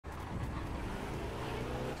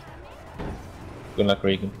Good luck,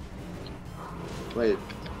 Reagan. Wait,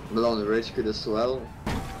 Malone rage quit as well?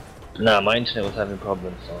 Nah, my internet was having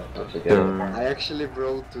problems, so I forget it. I actually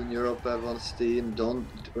wrote to Neuropev on Steam, don't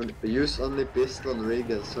use only pistol on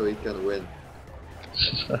Reagan so he can win.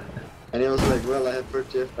 And he was like, well, I have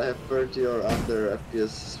 30 or under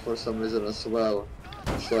FPS for some reason as well,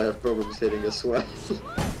 so I have problems hitting as well.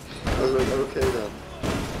 I was like, okay then.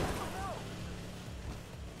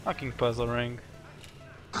 Fucking puzzle ring.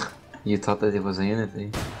 You thought that it was a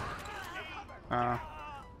Unity?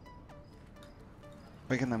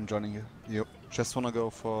 Reagan, I'm joining you. You just wanna go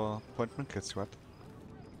for appointment kits, right?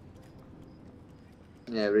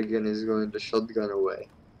 Yeah, Reagan is going the shotgun away.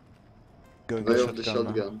 Going Way to of the shotgun now.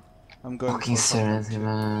 shotgun. I'm going Fucking for appointment Serenity, kit.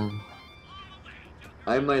 man.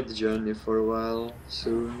 I might join you for a while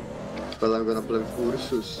soon, but I'm gonna play with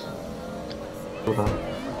Ursus. Hold on.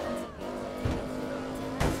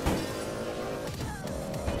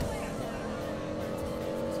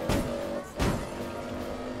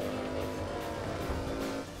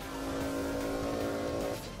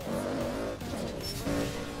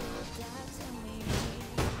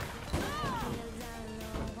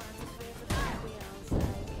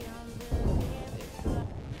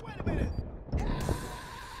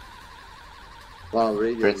 Wow,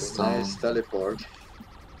 Reagan, Redstone. nice teleport.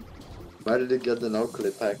 Where did you get the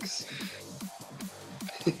no-clip hacks?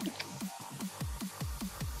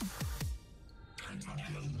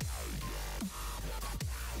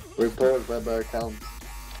 Report web account.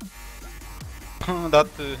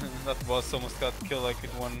 that boss almost got killed like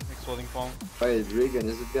with one exploding bomb. Wait, Reagan,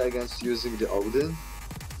 is it guy against using the Odin?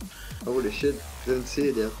 Holy shit, didn't see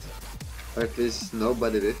it yet. Or at least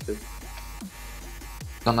nobody with it.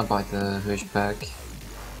 Gonna buy the wish pack.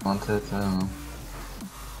 Want it? I don't know.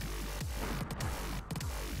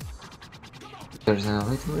 There's an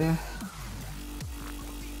elevator there.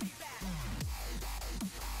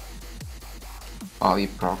 Oh, you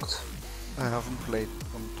procced. I haven't played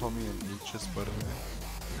on Tommy in ages, by the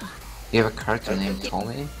way. You have a character named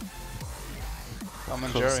Tommy? Tom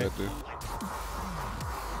and Of course Jerry. I do.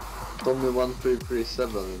 Tommy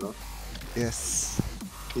 1337, you know? Yes.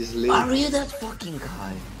 He's lead. Are you that fucking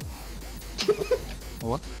guy?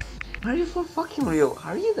 What? Are you for fucking real?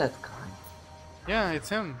 Are you that guy? Yeah, it's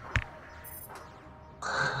him.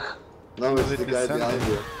 No, it's Did the he guy send behind it?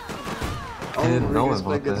 you. Oh, didn't know Reagan's about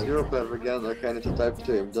playing against that. Europe again. Okay, I need to type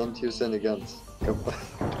to him. Don't use any guns. Come on.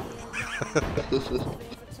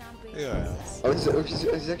 Yes. Oh,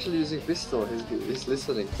 he's actually using pistol. He's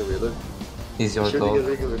listening to me. Look, He's your shooting at dog.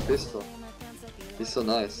 Reagan with pistol. He's so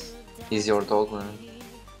nice. He's your dog, man.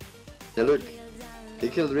 Yeah, look. He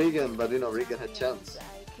killed Reagan, but you know Reagan had chance.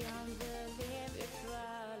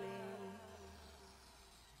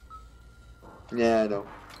 Yeah, I know.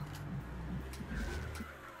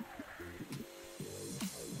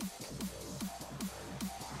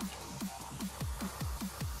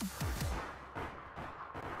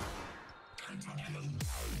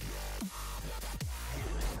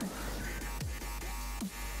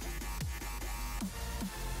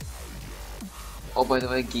 Oh, by the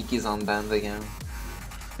way, Geeky's unbanned again.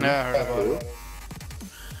 Yeah, I heard about it.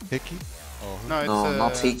 Hickey? Oh, No, it's No,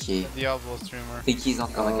 not Tiki. Diablo streamer. Tiki's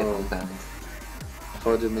not gonna get Oh. unbanned. I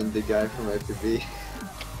thought you meant the guy from IPV.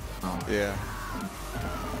 No. yeah.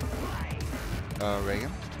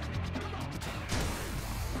 Reagan?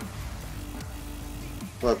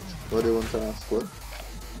 What? What do you want to ask? What?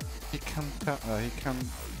 He can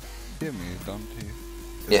hear me, don't he?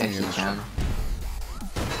 Yeah, Isn't he a- can.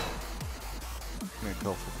 I'm gonna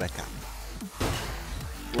go for backup.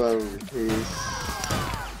 Well, he's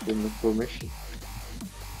in the full mission.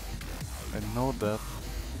 I know that.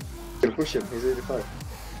 You can push him. He's 85.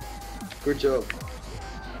 Good job.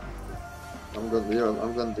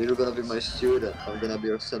 You're gonna be my student. I'm gonna be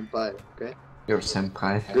your senpai. Okay? Your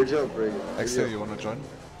senpai. Good job, Reagan. Good Axel, job. you wanna join?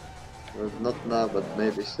 Well, not now, but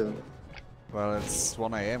maybe soon. Well, it's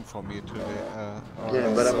 1 AM for me today.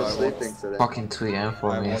 Yeah, but I'm so not I sleeping won't- today. Fucking 2 AM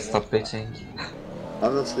for I me, won't- stop bitching.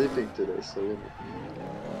 I'm not sleeping today, so you know.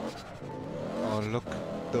 Oh, look,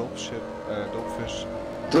 dope shit, dope fish.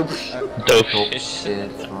 Dope Oh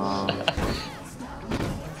shit, wow.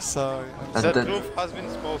 Sorry, And The then- truth has been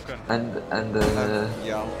spoken. And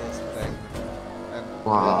yeah, that's playing. And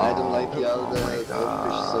wow. Yeah, I don't like Oh Yalda. my Goldfish is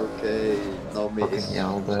god. okay. No me Fucking is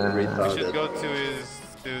Yalda. We retarded. should go to his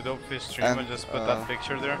Dopefish stream and And, just put that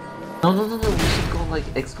picture there. No, we should go like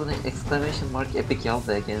exclamation mark epic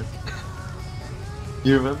Yalda again.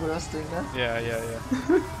 You remember us doing that? Yeah.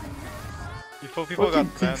 Before people Fucking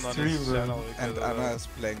got banned on his streamer. channel. and because of Anna that. is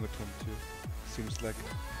playing with him too. Seems like.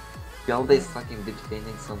 Yalda is fucking with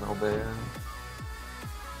Phoenix and Albert.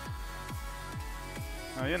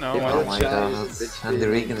 You know, Yeah, when Oh the my Chinese god, is a bit and the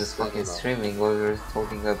Reagan Phoenix, is I fucking don't know. streaming while we were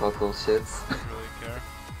talking about those shits. I don't really care.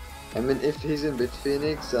 I mean, if he's in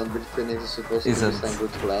Bitphoenix and Bitphoenix is supposed to be Isn't. some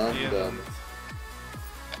good plan, He then, isn't.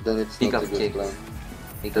 then it's He not got a good kicked. plan.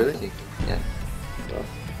 He got Really? kicked, yeah. So.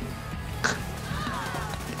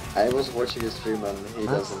 I was watching his stream and he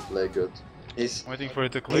Huh? doesn't play good. He's Waiting for you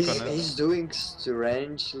to click on it. he's doing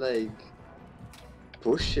strange like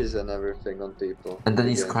pushes and everything on people. And then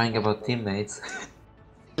he's again. crying about teammates.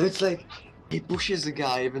 It's like he pushes a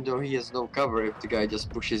guy even though he has no cover if the guy just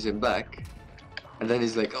pushes him back. And then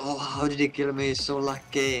he's like, oh, how did he kill me? He's so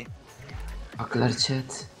lucky. Fuckler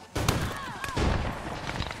shit.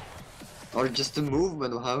 Or just the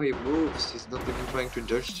movement of how he moves. He's not even trying to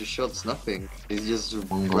dodge the shots, nothing. He's just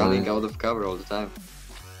running out of cover all the time.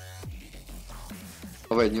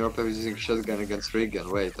 Oh wait, Europe is using shotgun against Reagan.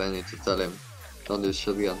 Wait, I need to tell him. Don't use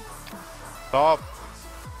shotgun. Stop!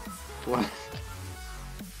 What?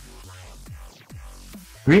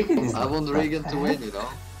 Reagan is I not want that Reagan to bad. win, you know?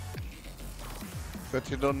 But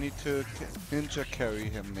you don't need to ninja carry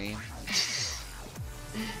him, man.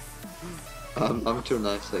 I'm too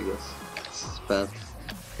nice, I guess. It's bad.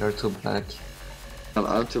 You're too black.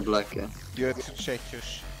 I'm too black, yeah. You're too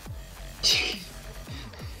Czechish.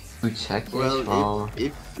 Too Czechish? Well, Wow.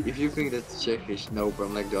 if you think that's Czechish, no, but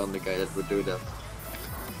I'm like the only guy that would do that.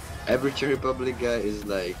 Every Czech Republic guy is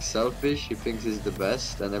like selfish, he thinks he's the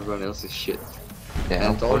best, and everyone else is shit. Yeah,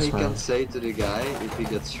 And of all course, he man. can say to the guy if he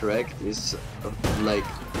gets shreked is like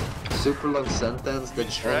super long sentence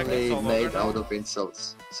that's Shrek, only it's all made over now? out of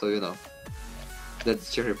insults. So you know.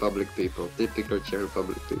 That's Czech Republic people, typical Czech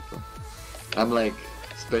Republic people. I'm like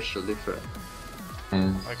special, different.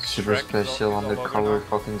 And Like super Shrek is special all over undercover now.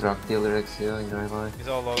 fucking drug dealer XO in real life. He's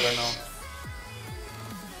all over now.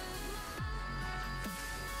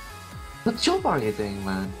 What job are you doing,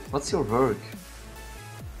 man? What's your work?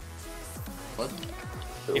 What?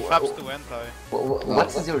 He flaps to anti.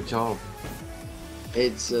 What is your job?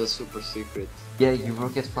 It's super secret. Yeah, you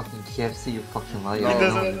work at fucking KFC, you fucking liar. No. It It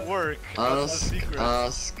doesn't work. That's the secret.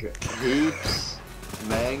 Ask Heaps,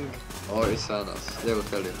 Mang, or Isanos. They will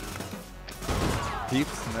tell you.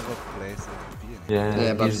 Heaps never plays a being. Yeah,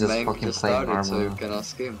 Yeah, but he's just Mang fucking just playing started, so you armor. can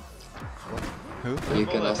ask him. Who? You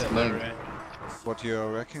can ask Mang. What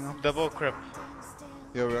you're working on? Double crip.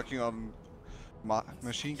 You're working on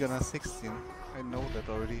Machine Gunner 16. I know that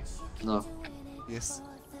already. No, Yes.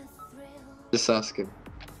 just ask him.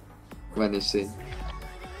 When you see.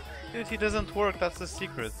 Dude, he doesn't work, that's the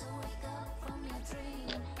secret.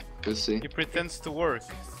 You'll see. He pretends to work.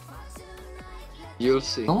 You'll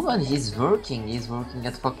see. No man, he's working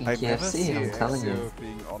at fucking I never see KFC, I'm telling you. Ezio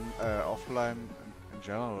being on offline in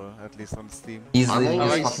general, at least on Steam. He's I'm living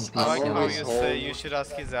always- his fucking I I'm like PC how always you life. say you should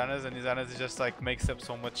ask Izanas and Izanas just like makes up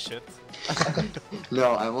so much shit.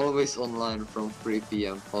 No, I'm always online from 3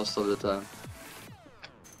 PM most of the time.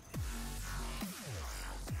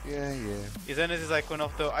 Yeah. Izanas is like one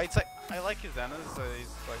of the I like Izanas.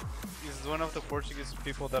 He's one of the Portuguese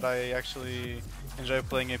people that I actually enjoy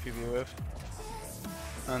playing APB with,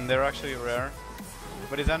 and they're actually rare.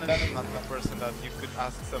 But Izanas is not the person that you could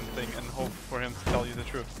ask something and hope for him to tell you the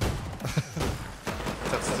truth.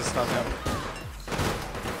 That's just not him.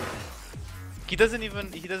 He doesn't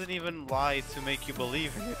even lie to make you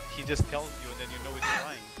believe in it. He just tells you and then you know it's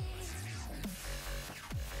lying.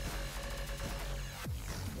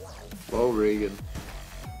 Whoa, Reagan.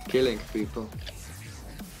 Killing people.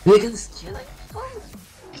 Reagan's killing people?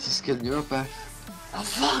 He just killed Europe. Oh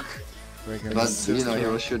fuck! Reagan But, is you know, he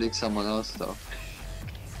sister. was shooting someone else though.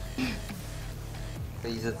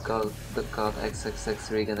 Please it called the code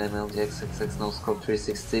XXX Reagan MLG XXX no scope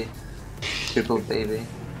 360. Triple baby.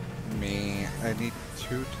 Me, I need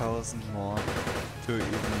 2,000 more to even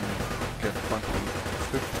get fucking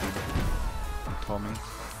 15 on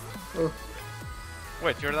Tommy.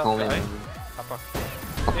 Wait, you're that Only guy? baby. Apa.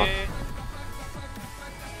 Apa. Eh,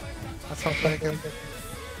 What's up, Reagan?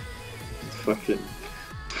 Fucking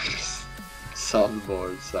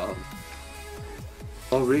soundboard sound.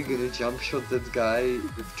 Oh, Reagan, you jump shot that guy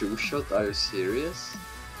with 2-shot? Are you serious?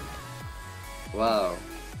 Wow.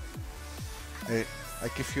 I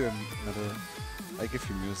give you another. I give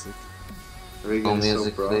you music. Reagan No is so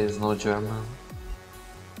music pro. please, no German.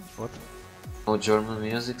 What? No German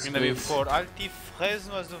music gonna be please. for Alti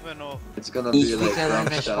Fresno Azuveno. It's gonna Ich be like will eine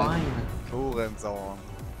Rammstein. Schwein. Hurensohn.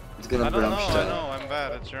 It's I gonna be don't know, I Rammstein. know, I'm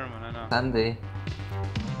bad at German, I know. Sandy.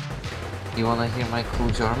 You wanna hear my cool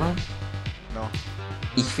German? No.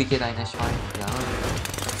 Ich ficke deine Schwein. Ja.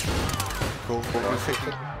 Cool.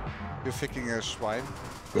 You're ficking a Schwein?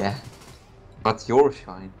 Yeah. But your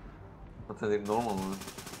Schwein. Not the normal one.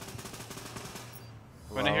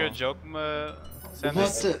 When I hear a joke, Sandy.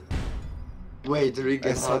 What the? Wait,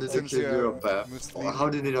 Reagan, I how thought did you since kill you're Europa? Muslim- How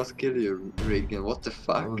did he not kill you, Reagan? What the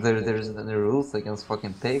fuck? There's any rules against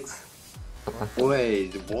fucking pigs.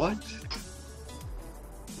 Wait, what?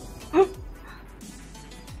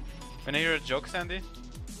 When I hear a joke, Sandy.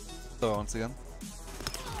 So once again,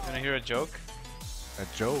 When I hear a joke. a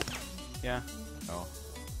joke. Yeah. No.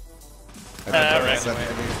 I don't Right, understand right.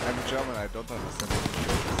 any. I'm German. I don't understand any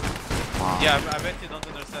jokes. Wow. Yeah, I bet you don't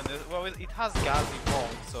understand it. Well, it has gas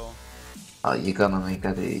involved, so Oh, you gonna make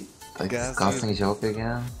that a disgusting joke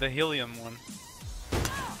again? the helium one.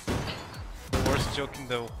 The worst joke in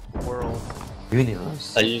the world.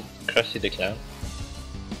 Universe. Are you Krusty the Clown?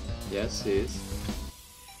 Yes, he is.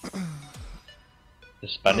 The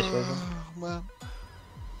Spanish version? Man.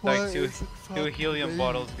 Like two helium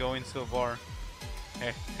bottles go into a bar.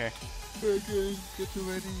 Heh heh. Okay, get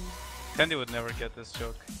ready. Sandy would never get this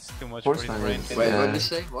joke. It's too much Of for course his not. brain. Wait, Yeah. what did you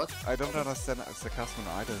say? What? I don't understand sarcasm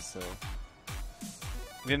either, so.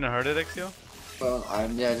 You didn't heard it, Exio? Well, I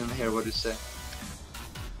didn't hear what you say.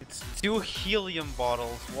 It's two helium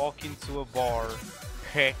bottles walk into a bar.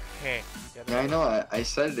 Heh heh. Get it? Yeah, I know. I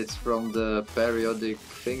said it's from the periodic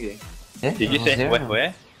thingy. Yeah, Did you it was say there. where?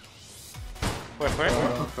 Where?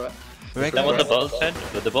 Is that what the bottle said?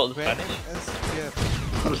 Was the bottle Reagan Spanish? is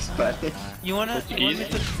yeah. Spanish. You want me Portuguese?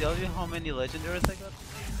 to tell you how many legendaries I got?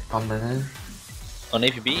 How many? On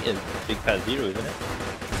APB is Big Fat Zero, isn't it?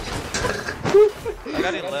 I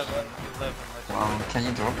got 11 legendaries. Wow, can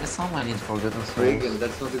you drop me some? I need Forgotten Souls. Reagan,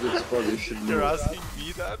 that's not a good spot. You should You're move. asking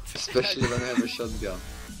me that? Especially when I have a shotgun.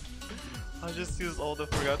 I just used all the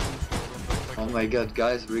forgotten skills on the Oh fucking... my god,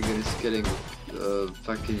 guys, Reagan is killing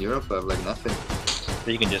fucking Europe. I have like nothing. So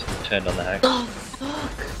you can just turn on the hack. Oh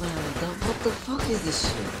fuck, man! What the fuck is this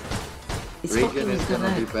shit? It's Reagan fucking is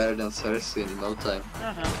gonna be disconnect. better than Cersei in no time.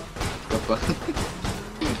 Uh-huh.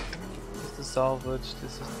 This is salvage,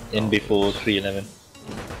 this is... In before 311.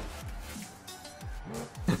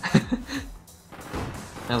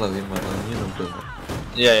 I love you, man. You don't do that.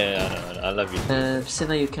 Yeah, I love you.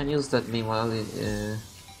 Sina, you can use that meanwhile.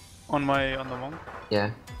 On the monk?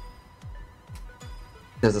 Yeah.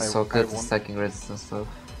 There's a I socket want- stacking resistance stuff.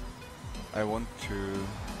 I want to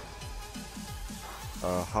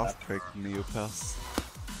half break Neopath.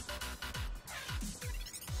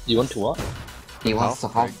 You want to what? He wants to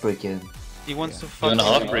Half half break in. He wants to You fuck wanna you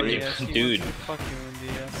half in break the it? ass, he Dude. wants to fuck you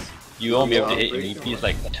in the ass. You won't be able to Yeah, hit him. break He's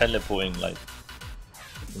like teleporting, like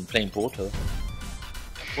in playing Portal.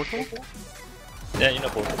 Portal? Yeah, you know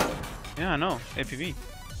Portal. Yeah, I know. APB.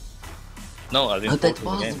 No, I Oh, didn't that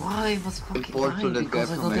Portal the was game. why I was fucking Portal, dying that guy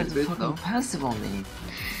because I from got that 8-bit, fucking no? passive on me.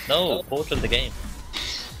 No, Portal the game.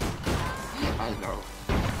 I know.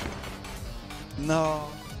 No,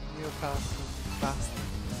 Neopath is fast.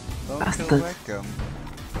 Don't Bastard. kill Reagan.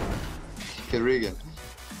 Okay, Reagan.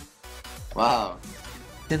 Wow.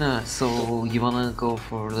 Sina, so you wanna go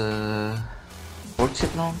for the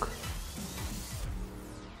courtship long?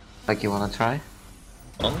 Like you wanna try?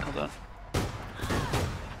 On? Hold on.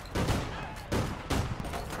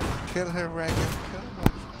 Kill her, Reagan.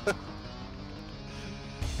 Kill her.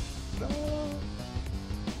 No.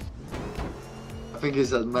 I think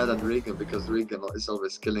he's mad at Reagan because Reagan is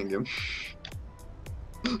always killing him.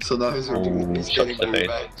 So now he's Ooh, he's shot getting to the the face.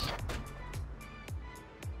 revenge.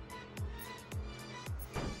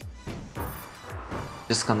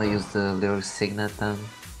 Just gonna use the lyric signet then.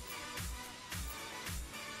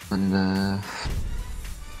 And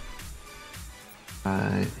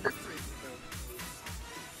right.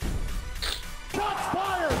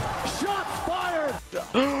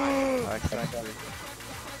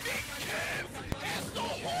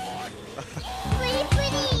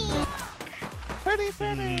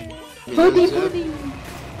 Exactly.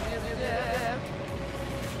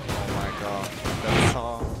 Oh my god, that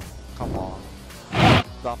song. Come on.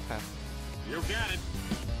 Stop him.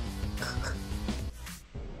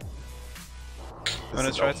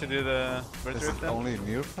 Wanna try to do the birth Is rate it then? only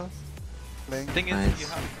Neopath playing? The thing is, Nice. you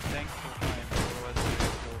have to tank full time, otherwise you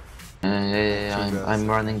get killed. Yeah, True, I'm guys.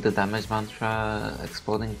 running the damage mantra,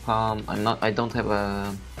 exploding palm. I don't have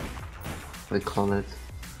a, what do you call it?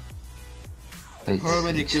 Like, How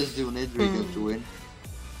many kills do you need, Reagan, to win?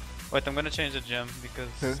 Wait, I'm gonna change the gem because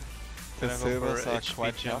The gonna go silvers for are HP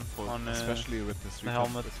quite gem helpful, on especially with this the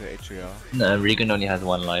helmet. with the HER. No, Regan only has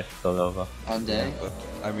one life, so over. And they? But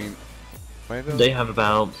I mean, why do They have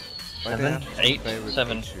about why they 7, have to 8, play with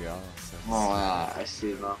 7. HER? So Oh yeah, I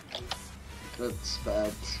see now. That's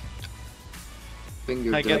bad.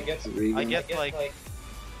 Finger I death, get Reagan. like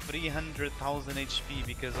 300,000 HP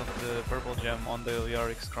because of the purple gem on the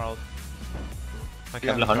Yarix crowd.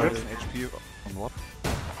 Couple of hundred? HP on what?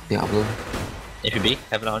 Diablo. APB,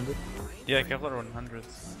 have 100? Yeah, Kevlar 100.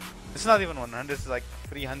 It's not even 100, it's like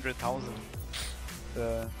 300,000.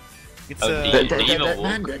 It's Oh, a... They even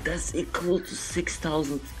walk. Man, that's equal to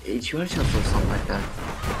 6,000 HUR shots or something like that.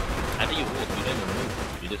 How do you walk? You don't even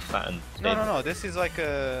move. You just fat and stable. No, this is like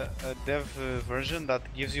a dev version that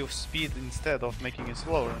gives you speed instead of making it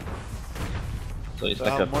slower. So it's So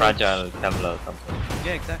like how a more- fragile Kevlar or something.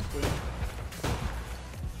 Yeah, exactly.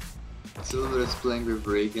 Silver is playing with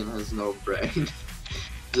Reagan, has no brain.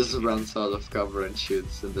 Just runs out of cover and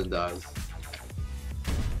shoots and then dies.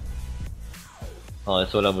 Oh,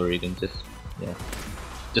 it's all over Reagan, just, yeah.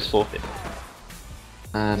 Just forfeit.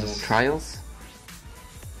 Trials?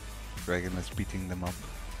 Reagan is beating them up.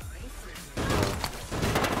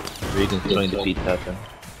 Reagan's trying to defeat Saturn.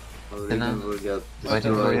 Well, Reagan will get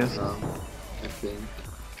Waiting for destroyed you. now, I think.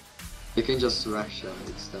 You can just rush and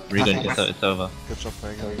it's done. Reagan, it's over. Good job,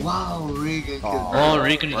 Reagan. Wow, Reagan killed Aw. Oh,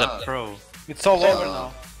 Reagan is Wow. a pro. It's all over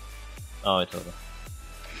now. Oh, it's over.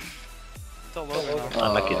 It's all over now.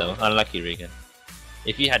 Unlucky though, unlucky Reagan.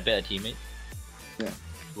 If he had better teammates, Yeah. it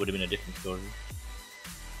would have been a different story.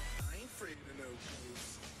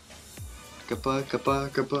 Kappa, kappa,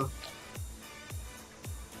 kappa.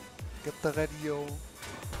 Get the radio.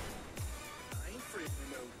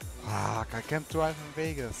 Fuck, I can't drive in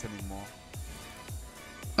Vegas anymore.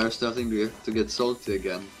 I'm starting to get salty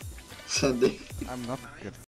again. Sandy. I'm not good.